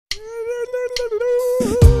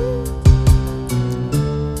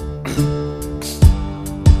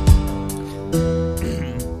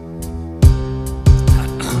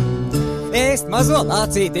mazo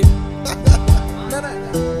Lācīti.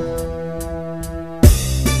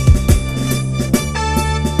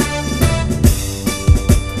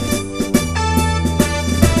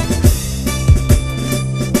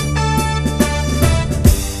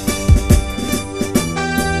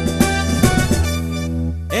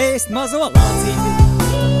 Ēst mazo Lācīti.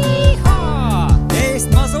 Ēst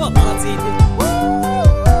mazo Lācīti.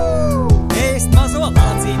 Ēst mazo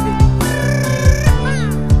Lācīti.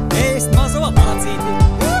 Ēst mazo Lācīti.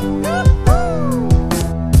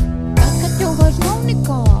 Tad, kad tev vairs nav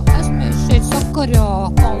nekā, esmu šeit sakarā.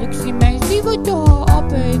 Paliksim mēs divatā,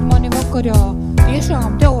 apēd mani vakarā.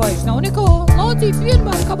 Tiešām tev vairs nav nekā, Lācīts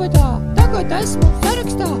vienmēr kabatā. Tagad esmu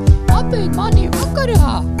sarakstā, apēd mani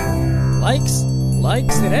vakarā.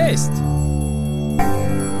 Laiks ir ēst.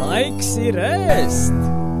 Laiks ir ēst.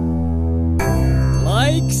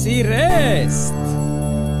 Laiks ir ēst.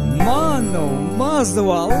 Manu mazo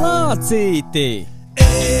Lācīti.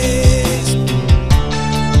 Ēst.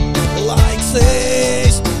 Laiks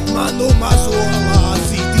ēst. Manu mazo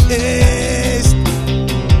Lācīti. Ēst.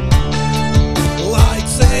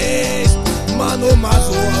 Laiks ēst. Manu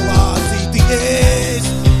mazo Lācīti.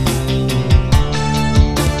 Ēst.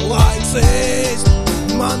 Laiks ēst.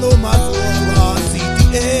 Manu mazo Lācīti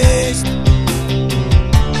ēst.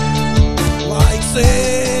 Laiks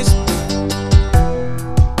ēst.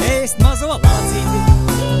 Ēst mazo Lācīti.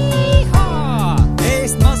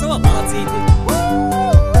 Ēst mazo Lācīti.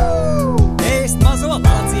 Ēst mazo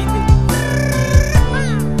Lācīti.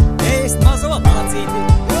 Ēst mazo Lācīti.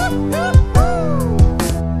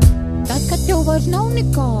 Tad, kad tev vairs nav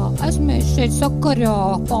nekā, esmu šeit sakarā.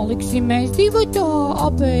 Paliksim mēs divatā,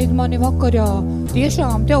 apēd mani vakarā.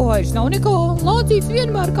 Tiešām tev vairs nav nekā, Lācīts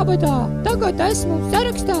vienmēr kabatā. Tagad esmu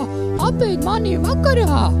sarakstā, apēd mani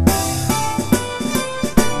vakarā.